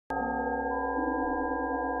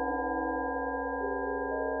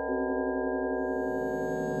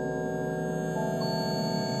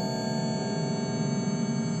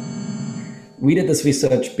We did this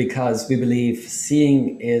research because we believe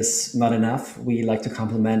seeing is not enough. We like to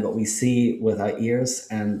complement what we see with our ears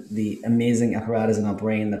and the amazing apparatus in our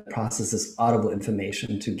brain that processes audible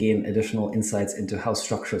information to gain additional insights into how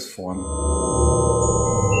structures form.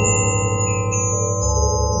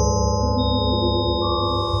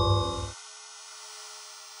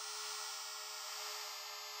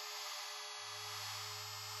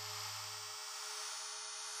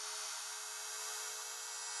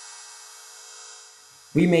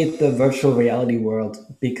 We made the virtual reality world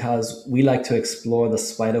because we like to explore the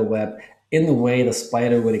spider web in the way the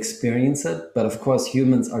spider would experience it. But of course,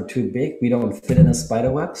 humans are too big. We don't fit in a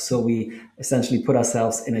spider web. So we essentially put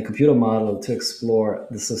ourselves in a computer model to explore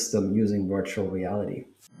the system using virtual reality.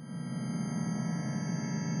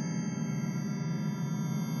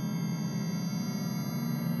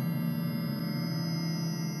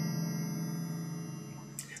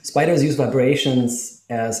 Spiders use vibrations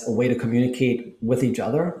as a way to communicate with each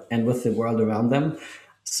other and with the world around them.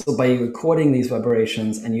 So by recording these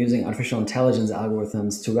vibrations and using artificial intelligence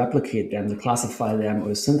algorithms to replicate them, to classify them, or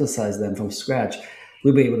to synthesize them from scratch,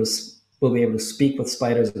 we'll be able to speak with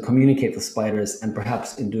spiders, to communicate with spiders, and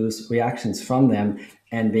perhaps induce reactions from them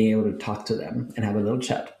and being able to talk to them and have a little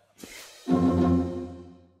chat.